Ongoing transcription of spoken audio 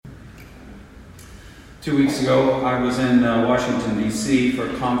2 weeks ago, I was in Washington, D.C. for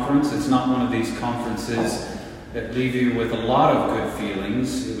a conference. It's not one of these conferences that leave you with a lot of good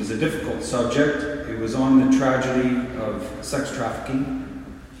feelings. It was a difficult subject. It was on the tragedy of sex trafficking.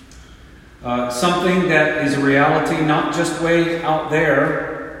 Something that is a reality not just way out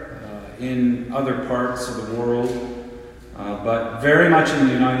there in other parts of the world, but very much in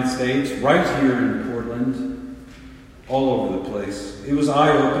the United States, right here in Portland, all over the place. It was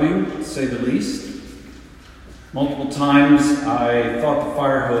eye-opening, to say the least. Multiple times I thought the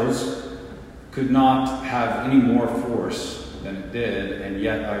fire hose could not have any more force than it did, and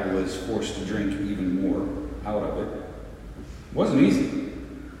yet I was forced to drink even more out of it. It wasn't easy.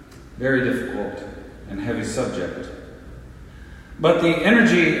 Very difficult and heavy subject. But the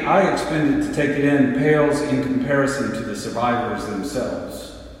energy I expended to take it in pales in comparison to the survivors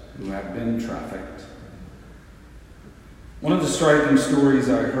themselves who have been trafficked. One of the striking stories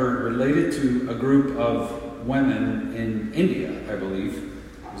I heard related to a group of women in India, I believe.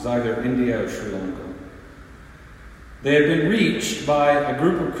 It was either India or Sri Lanka. They had been reached by a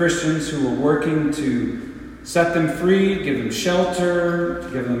group of Christians who were working to set them free, give them shelter,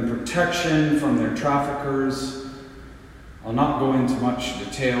 give them protection from their traffickers. I'll not go into much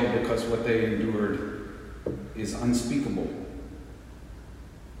detail because what they endured is unspeakable.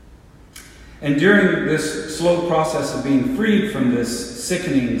 And during this slow process of being freed from this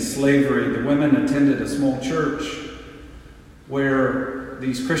sickening slavery, the women attended a small church where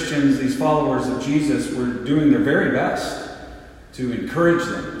these Christians, these followers of Jesus, were doing their very best to encourage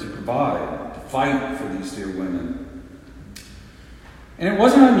them, to provide, to fight for these dear women. And it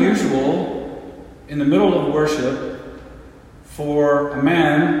wasn't unusual in the middle of worship for a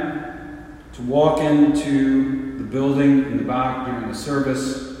man to walk into the building in the back during the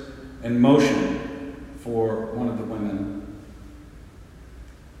service and motion for one of the women.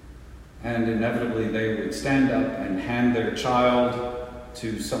 And inevitably they would stand up and hand their child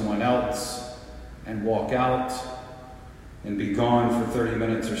to someone else and walk out and be gone for 30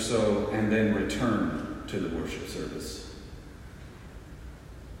 minutes or so and then return to the worship service.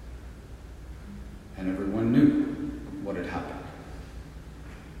 And everyone knew what had happened.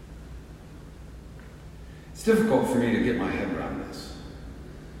 It's difficult for me to get my head around this.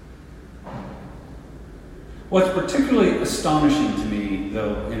 What's particularly astonishing to me,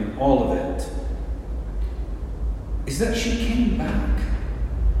 though, in all of it, is that she came back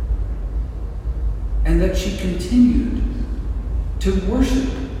and that she continued to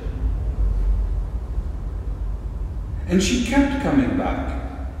worship. And she kept coming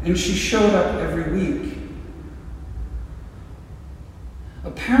back, and she showed up every week.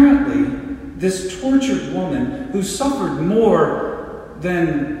 Apparently, this tortured woman who suffered more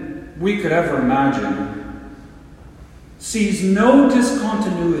than we could ever imagine sees no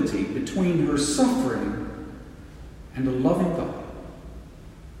discontinuity between her suffering and a loving God.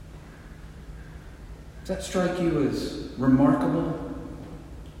 Does that strike you as remarkable?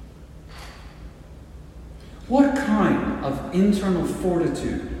 What kind of internal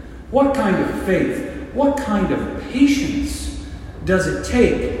fortitude, what kind of faith, what kind of patience does it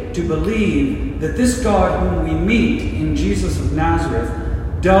take to believe that this God whom we meet in Jesus of Nazareth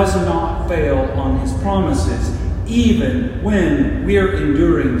does not fail on his promises, even when we are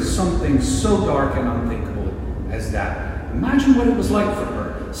enduring something so dark and unthinkable as that? Imagine what it was like for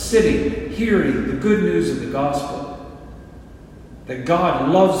her, sitting, hearing the good news of the gospel. That God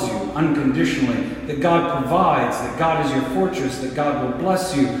loves you unconditionally, that God provides, that God is your fortress, that God will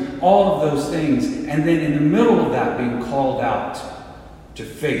bless you, all of those things, and then in the middle of that being called out to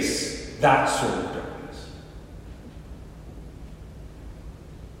face that sort of darkness.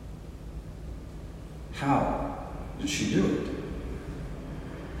 How did she do it?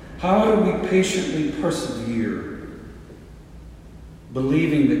 How do we patiently persevere,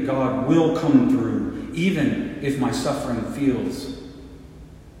 believing that God will come through, even if my suffering feels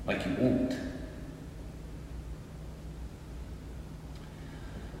like he won't?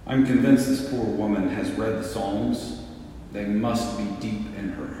 I'm convinced this poor woman has read the Psalms. They must be deep in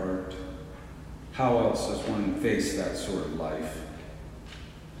her heart. How else does one face that sort of life?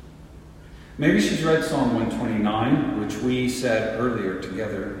 Maybe she's read Psalm 129, which we said earlier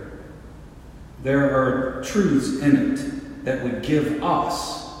together. There are truths in it that would give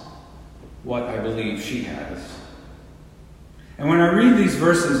us what I believe she has. And when I read these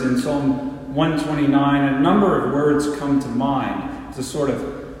verses in Psalm 129, a number of words come to mind to sort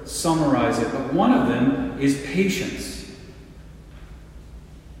of summarize it, but one of them is patience.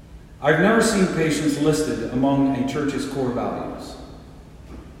 I've never seen patience listed among a church's core values.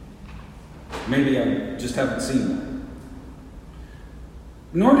 Maybe I just haven't seen them.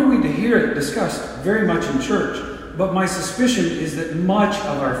 Nor do we hear it discussed very much in church. But my suspicion is that much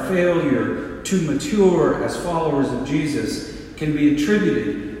of our failure to mature as followers of Jesus can be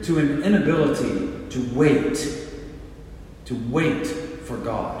attributed to an inability to wait for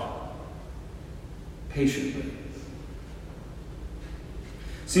God patiently.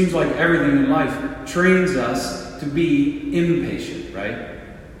 Seems like everything in life trains us to be impatient, right?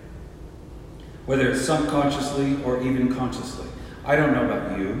 Whether it's subconsciously or even consciously. I don't know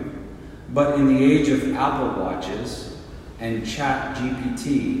about you, but in the age of Apple Watches and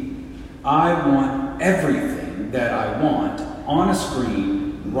ChatGPT, I want everything that I want on a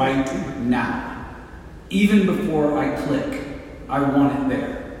screen right now. Even before I click, I want it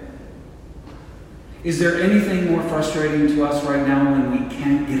there. Is there anything more frustrating to us right now when we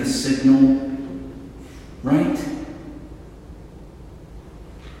can't get a signal? Right?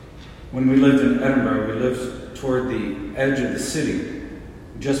 When we lived in Edinburgh, we lived toward the edge of the city,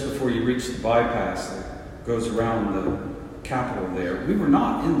 just before you reach the bypass that goes around the capital there. We were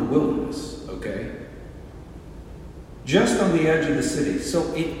not in the wilderness, okay? Just on the edge of the city.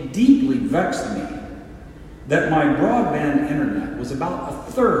 So it deeply vexed me that my broadband internet was about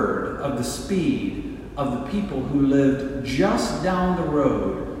a third of the speed of the people who lived just down the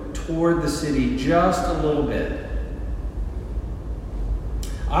road toward the city just a little bit.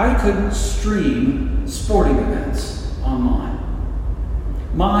 I couldn't stream sporting events online.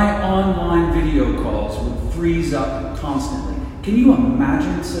 My online video calls would freeze up constantly. Can you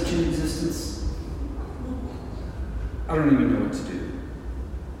imagine such an existence? I don't even know what to do.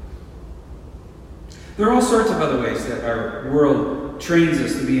 There are all sorts of other ways that our world trains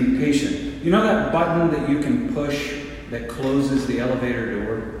us to be impatient. You know that button that you can push that closes the elevator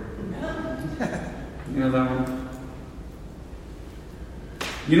door? You know that one?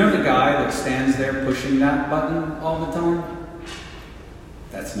 You know the guy that stands there pushing that button all the time?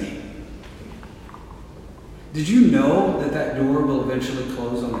 That's me. Did you know that that door will eventually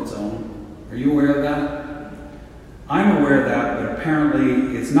close on its own? Are you aware of that? I'm aware of that, but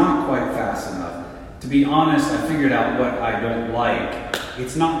apparently it's not quite fast enough. To be honest, I figured out what I don't like.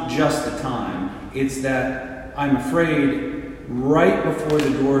 It's not just the time. It's that I'm afraid right before the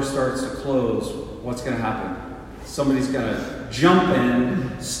door starts to close, what's going to happen? Somebody's going to jump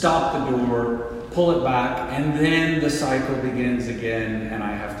in, stop the door, pull it back, and then the cycle begins again, and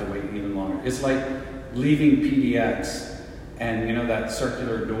I have to wait even longer. It's like leaving PDX, and you know that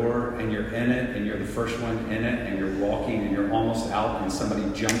circular door, and you're in it, and you're the first one in it, and you're walking, and you're almost out, and somebody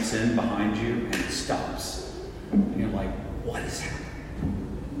jumps in behind you, and it stops. And you're like, what is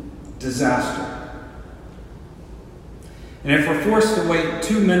happening? Disaster. And if we're forced to wait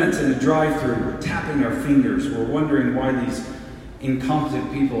 2 minutes in a drive-thru, we're tapping our fingers, we're wondering why these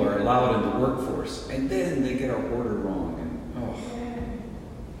incompetent people are allowed in the workforce, and then they get our order wrong, and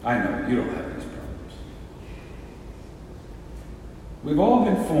I know, you don't have these problems. We've all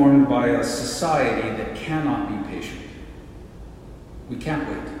been formed by a society that cannot be patient. We can't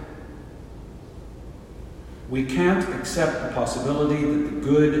wait. We can't accept the possibility that the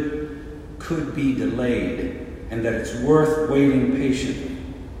good could be delayed, and that it's worth waiting patiently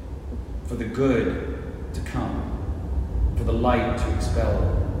for the good to come, for the light to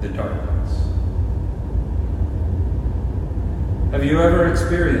expel the darkness. Have you ever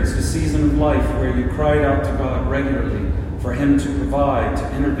experienced a season of life where you cried out to God regularly for Him to provide,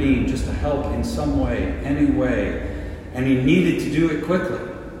 to intervene, just to help in some way, any way, and He needed to do it quickly?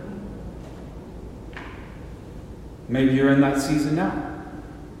 Maybe you're in that season now.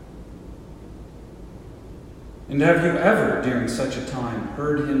 And have you ever, during such a time,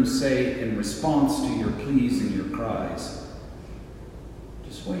 heard Him say in response to your pleas and your cries,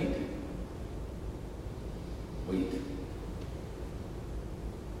 just wait. Wait.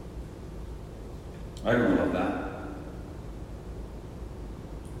 I don't love that.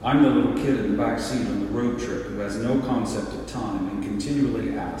 I'm the little kid in the back seat on the road trip who has no concept of time and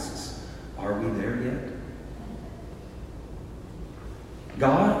continually asks, are we there yet?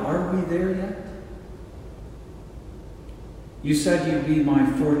 God, are we there yet? You said you'd be my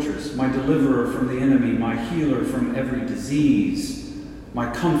fortress, my deliverer from the enemy, my healer from every disease,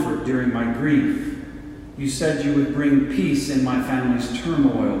 my comfort during my grief. You said you would bring peace in my family's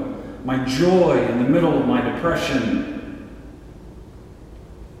turmoil, my joy in the middle of my depression.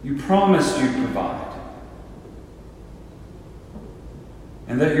 You promised you'd provide,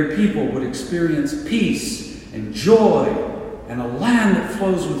 and that your people would experience peace and joy and a land that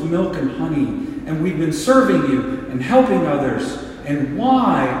flows with milk and honey. And we've been serving you and helping others. And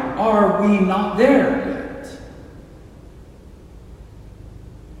why are we not there yet?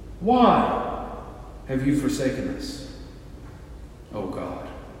 Why have you forsaken us? O God.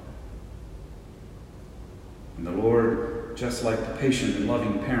 And the Lord, just like the patient and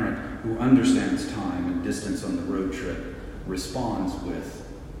loving parent who understands time and distance on the road trip, responds with,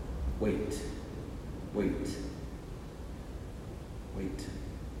 wait, wait, wait.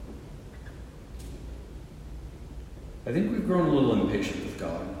 I think we've grown a little impatient with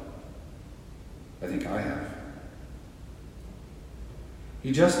God. I think I have.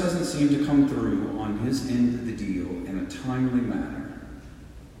 He just doesn't seem to come through on his end of the deal in a timely manner.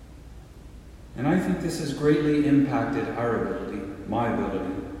 And I think this has greatly impacted our ability, my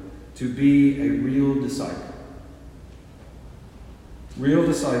ability, to be a real disciple. Real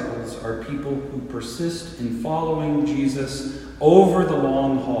disciples are people who persist in following Jesus over the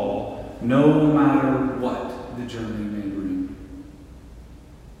long haul, no matter what the journey may bring.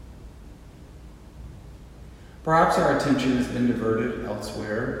 Perhaps our attention has been diverted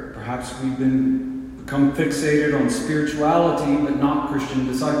elsewhere. Perhaps we've become fixated on spirituality, but not Christian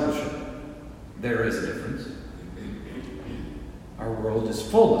discipleship. There is a difference. Our world is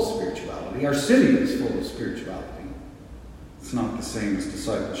full of spirituality. Our city is full of spirituality. It's not the same as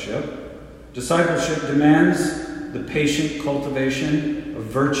discipleship. Discipleship demands the patient cultivation of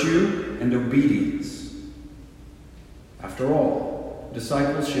virtue and obedience. After all,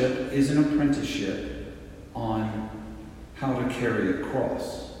 discipleship is an apprenticeship on how to carry a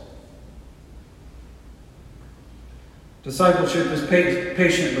cross. Discipleship is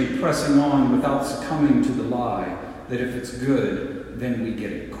patiently pressing on without succumbing to the lie that if it's good, then we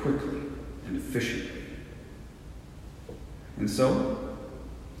get it quickly and efficiently. And so,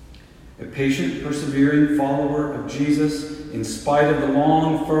 a patient, persevering follower of Jesus, in spite of the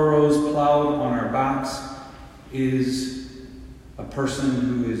long furrows plowed on our backs, is a person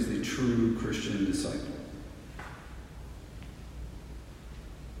who is the true Christian disciple.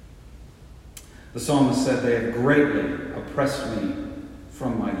 The psalmist said, "They have greatly oppressed me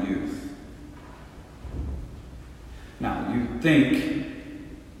from my youth." Now, you think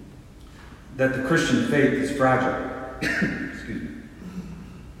that the Christian faith is fragile. Excuse me.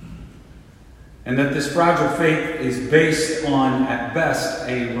 And that this fragile faith is based on, at best,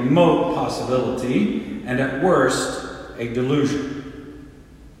 a remote possibility, and at worst, a delusion.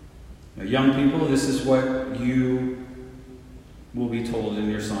 Now, young people, this is what you will be told in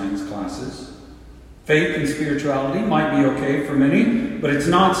your science classes. Faith and spirituality might be okay for many, but it's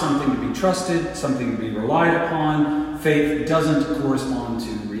not something to be trusted, something to be relied upon. Faith doesn't correspond to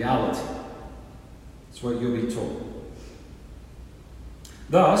reality. That's what you'll be told.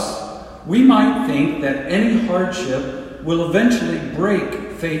 Thus, we might think that any hardship will eventually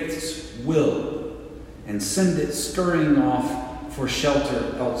break faith's will and send it scurrying off for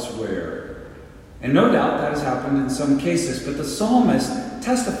shelter elsewhere. And no doubt that has happened in some cases, but the psalmist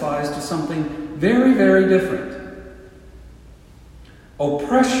testifies to something very, very different.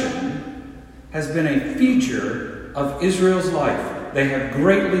 Oppression has been a feature of Israel's life. They have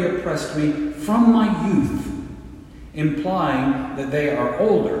greatly oppressed me from my youth, implying that they are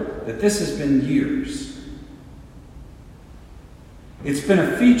older, that this has been years. It's been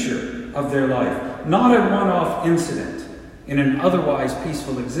a feature of their life, not a one-off incident in an otherwise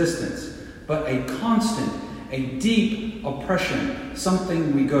peaceful existence, but a constant, a deep oppression,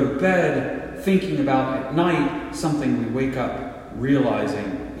 something we go to bed thinking about at night, something we wake up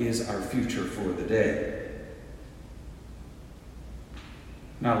realizing is our future for the day.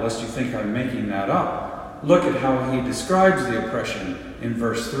 Now, lest you think I'm making that up, look at how he describes the oppression in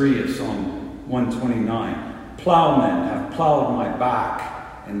verse 3 of Psalm 129. Plowmen have plowed my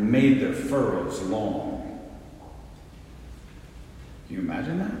back and made their furrows long. Can you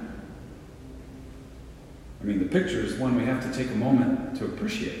imagine that? I mean, the picture is one we have to take a moment to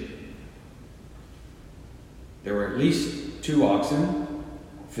appreciate. There were at least 2 oxen,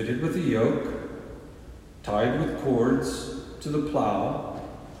 fitted with a yoke, tied with cords to the plow,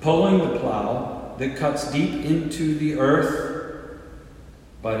 pulling the plow that cuts deep into the earth.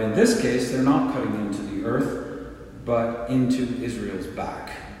 But in this case, they're not cutting into the earth, but into Israel's back.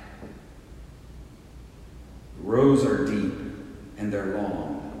 The rows are deep and they're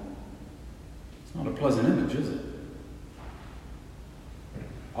long. It's not a pleasant image, is it?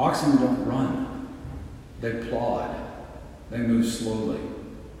 Oxen don't run. They plod. They move slowly.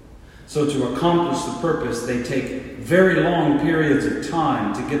 So to accomplish the purpose, they take very long periods of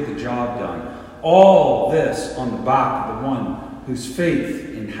time to get the job done. All this on the back of the one whose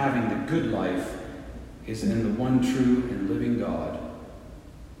faith in having the good life is in the one true and living God,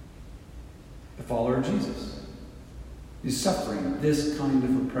 the follower of Jesus. He's suffering this kind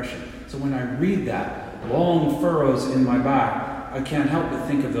of oppression. So when I read that, long furrows in my back, I can't help but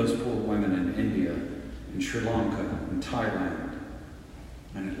think of those poor women in India, in Sri Lanka, in Thailand,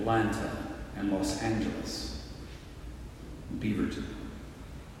 and Atlanta and Los Angeles, and Beaverton.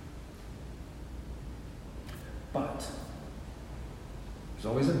 But, there's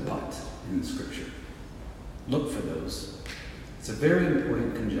always a but in the scripture. Look for those. It's a very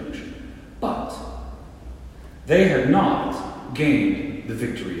important conjunction. But, they have not gained the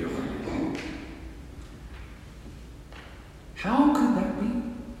victory over me. How could that be?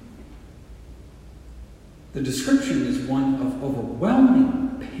 The description is one of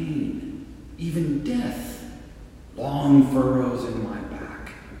overwhelming pain, even death. Long furrows in my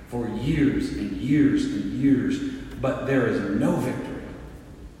back for years and years and years, but there is no victory.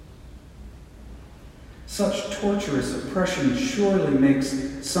 Such torturous oppression surely makes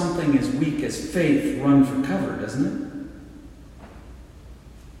something as weak as faith run for cover, doesn't it?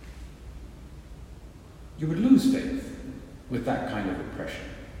 You would lose faith with that kind of oppression.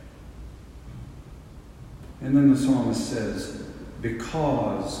 And then the psalmist says,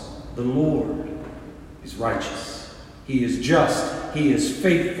 because the Lord is righteous. He is just. He is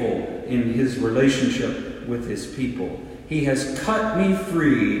faithful in his relationship with his people. He has cut me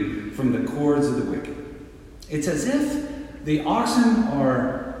free from the cords of the wicked. It's as if the oxen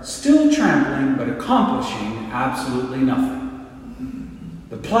are still trampling but accomplishing absolutely nothing.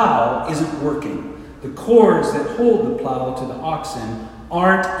 The plow isn't working. The cords that hold the plow to the oxen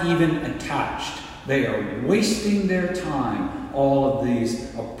aren't even attached. They are wasting their time, all of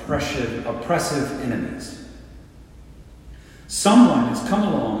these oppressive enemies. Someone has come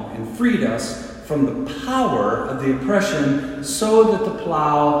along and freed us from the power of the oppression so that the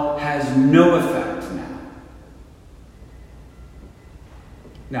plow has no effect now.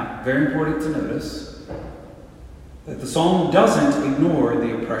 Now, very important to notice that the psalm doesn't ignore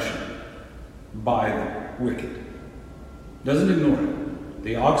the oppression by the wicked. Doesn't ignore it.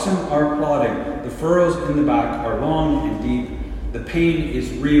 The oxen are plodding. The furrows in the back are long and deep. The pain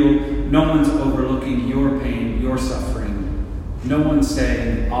is real. No one's overlooking your pain, your suffering. No one's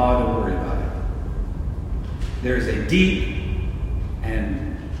saying, don't worry about it. There is a deep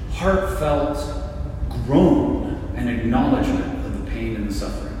and heartfelt groan and acknowledgement of the pain and the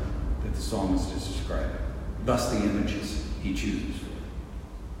suffering that the psalmist is describing. Thus the images he chooses for.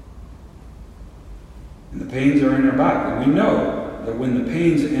 And the pains are in our back. And we know that when the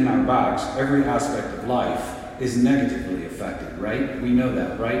pains are in our backs, every aspect of life is negatively affected, right? We know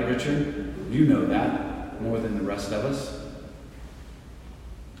that, right, Richard? You know that more than the rest of us.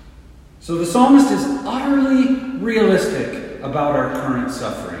 So the psalmist is utterly realistic about our current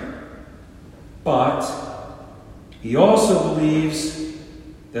suffering. But he also believes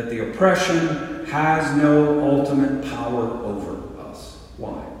that the oppression has no ultimate power over us.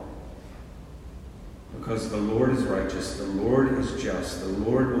 Why? Because the Lord is righteous, the Lord is just, the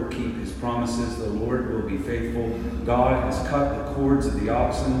Lord will keep his promises, the Lord will be faithful. God has cut the cords of the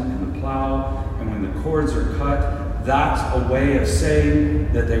oxen and the plow, and when the cords are cut, that's a way of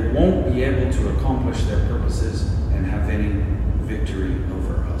saying that they won't be able to accomplish their purposes and have any victory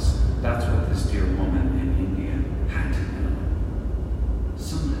over us. That's what this dear woman in India had to know.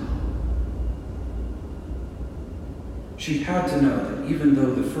 Somehow. She had to know that even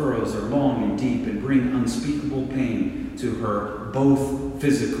though the furrows are long and deep and bring unspeakable pain to her, both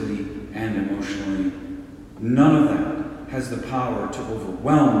physically and emotionally, none of that has the power to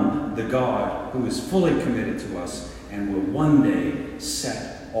overwhelm the God who is fully committed to us and will one day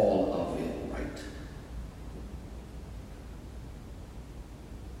set all of it right.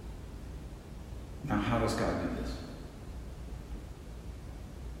 Now, how does God do this?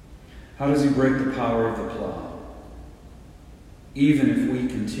 How does he break the power of the plow? Even if we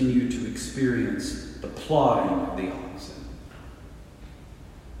continue to experience the plodding of the oxen.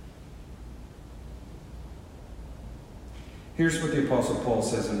 Here's what the Apostle Paul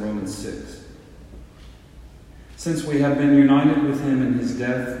says in Romans 6. Since we have been united with him in his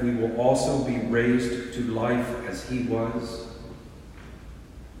death, we will also be raised to life as he was.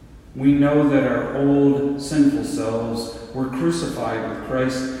 We know that our old sinful selves were crucified with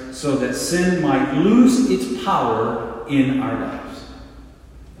Christ so that sin might lose its power in our lives.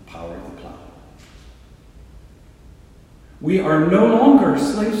 The power of the plow. We are no longer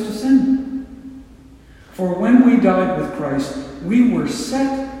slaves to sin. For when we died with Christ, we were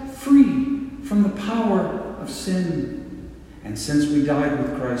set free from the power of sin. And since we died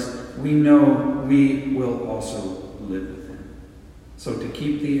with Christ, we know we will also live with him. So to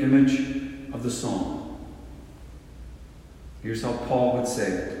keep the image of the psalm, here's how Paul would say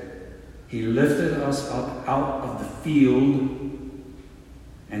it. He lifted us up out of the field,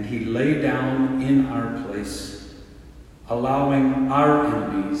 and he lay down in our place, allowing our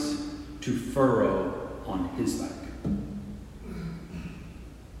enemies to furrow on his back.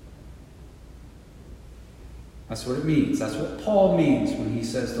 That's what it means. That's what Paul means when he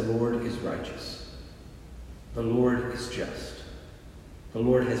says the Lord is righteous. The Lord is just. The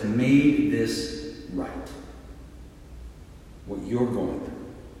Lord has made this right. What you're going through.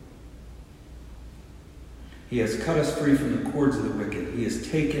 He has cut us free from the cords of the wicked. He has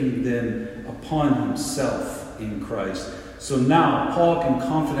taken them upon himself in Christ. So now Paul can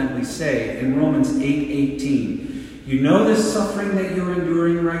confidently say in Romans 8:18, you know this suffering that you're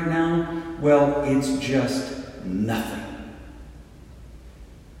enduring right now? Well, it's just nothing.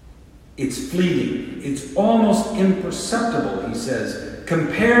 It's fleeting. It's almost imperceptible, he says,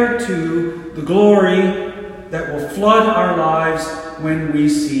 compared to the glory that will flood our lives when we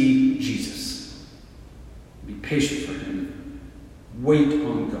see Jesus. Be patient for him. Wait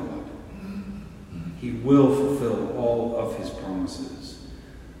on God. He will fulfill all of his promises.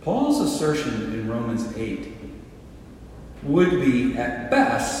 Paul's assertion in Romans 8 would be, at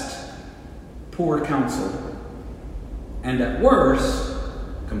best, poor counsel, and at worst,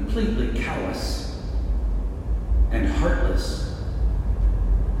 completely callous and heartless,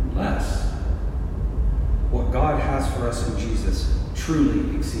 unless what God has for us in Jesus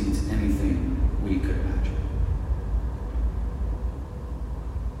truly exceeds anything we could imagine.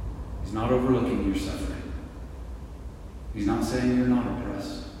 He's not overlooking your suffering. He's not saying you're not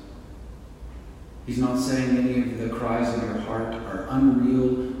oppressed. He's not saying any of the cries in your heart are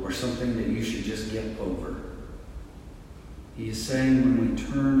unreal or something that you should just get over. He is saying when we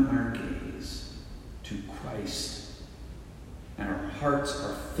turn our gaze to Christ and our hearts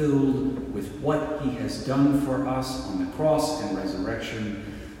are filled with what he has done for us on the cross and resurrection,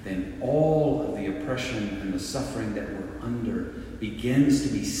 then all of the oppression and the suffering that we're under begins to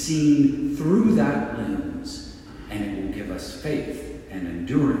be seen through that lens, and it will give us faith and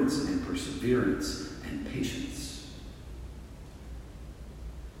endurance and perseverance and patience.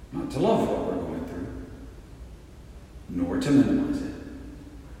 Not to love what we're going through, nor to minimize it,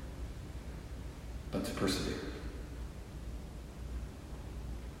 but to persevere.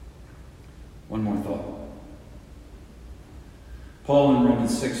 One more thought. Paul in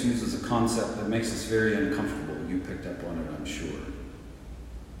Romans 6 uses a concept that makes us very uncomfortable. You picked up on it, I'm sure.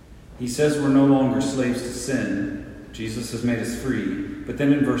 He says we're no longer slaves to sin. Jesus has made us free. But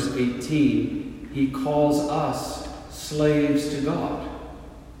then in verse 18, he calls us slaves to God.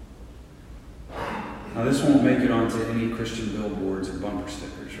 Now this won't make it onto any Christian billboards or bumper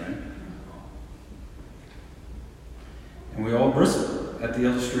stickers, right? And we all bristle at the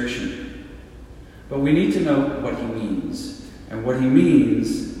illustration. But we need to know what he means. And what he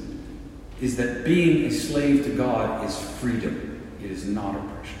means is that being a slave to God is freedom. It is not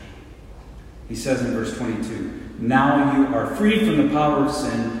oppression. He says in verse 22, now you are freed from the power of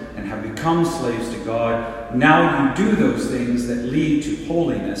sin and have become slaves to God. Now you do those things that lead to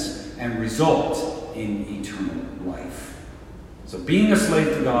holiness and result in eternal life. So being a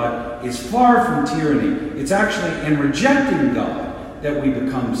slave to God is far from tyranny. It's actually in rejecting God that we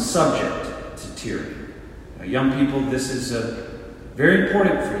become subject to tyranny. Now, young people, this is very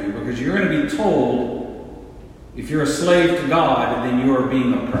important for you because you're going to be told if you're a slave to God, then you are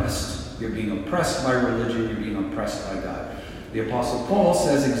being oppressed. You're being oppressed by religion. You're being oppressed by God. The Apostle Paul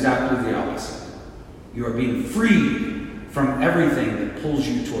says exactly the opposite. You are being freed from everything that pulls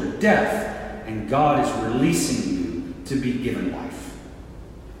you toward death, and God is releasing you to be given life.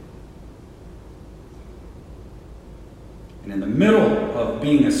 And in the middle of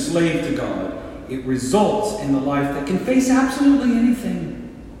being a slave to God, it results in the life that can face absolutely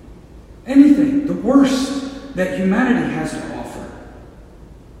anything. Anything. The worst that humanity has to offer.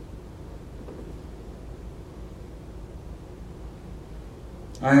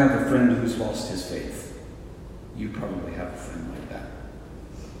 I have a friend who's lost his faith. You probably have a friend like that.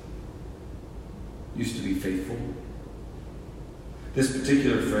 Used to be faithful. This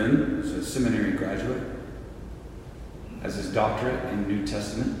particular friend is a seminary graduate, has his doctorate in New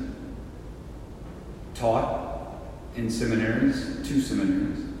Testament, taught in seminaries, 2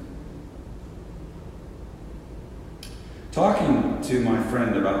 seminaries. Talking to my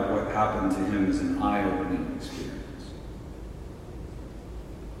friend about what happened to him is an eye-opening experience.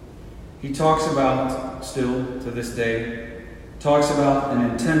 He talks about, still to this day, talks about an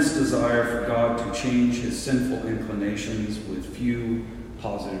intense desire for God to change his sinful inclinations with few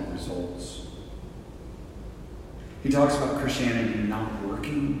positive results. He talks about Christianity not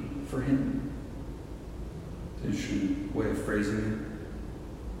working for him. Interesting way of phrasing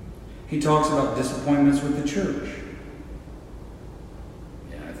it. He talks about disappointments with the church.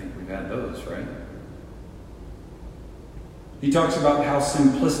 Yeah, I think we've had those, right? He talks about how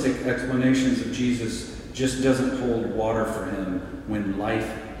simplistic explanations of Jesus just doesn't hold water for him when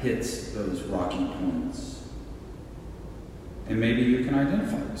life hits those rocky points. And maybe you can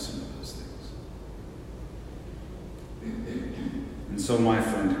identify with some of those things. And so my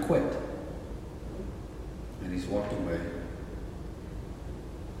friend quit. And he's walked away.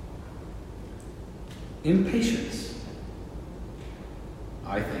 Impatience,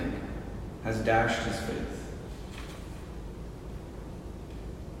 I think, has dashed his faith.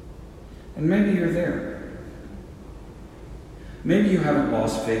 And maybe you're there. Maybe you haven't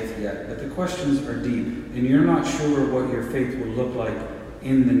lost faith yet, but the questions are deep, and you're not sure what your faith will look like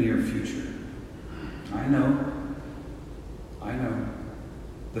in the near future. I know.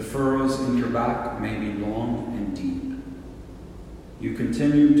 The furrows in your back may be long and deep. You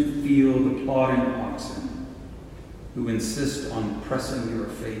continue to feel the plodding oxen who insist on pressing your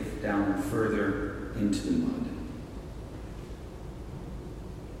faith down further into the mud.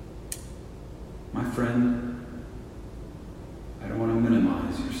 My friend, I don't want to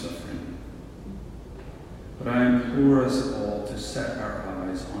minimize your suffering, but I implore us all to set our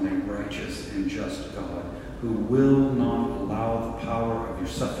eyes on a righteous and just God who will not allow the power of your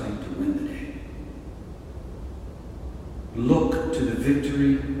suffering to win the day. Look to the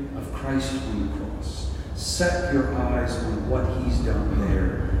victory of Christ on the cross. Set your eyes on what he's done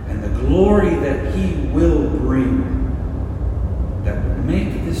there and the glory that he will bring that will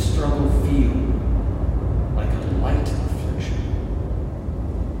make this struggle feel like a light affliction.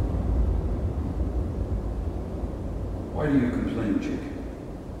 Why do you complain, Jacob?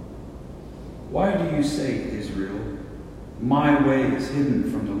 Why do you say, Israel, my way is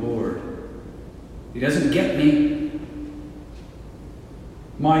hidden from the Lord? He doesn't get me.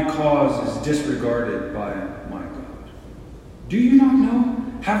 My cause is disregarded by my God. Do you not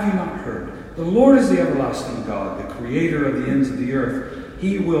know? Have you not heard? The Lord is the everlasting God, the creator of the ends of the earth.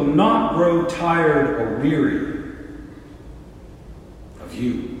 He will not grow tired or weary of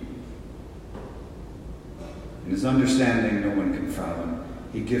you. In his understanding, no one can fathom.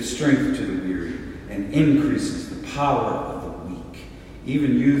 He gives strength to the weary and increases the power of the weak.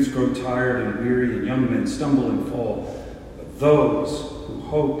 Even youths grow tired and weary, and young men stumble and fall. But those who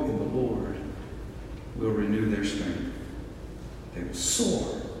hope in the Lord will renew their strength. They will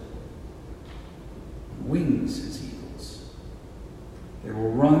soar on wings as eagles. They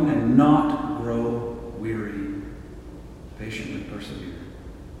will run and not grow weary, patiently persevere.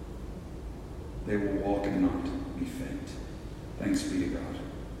 They will walk and not be faint. Thanks be to God.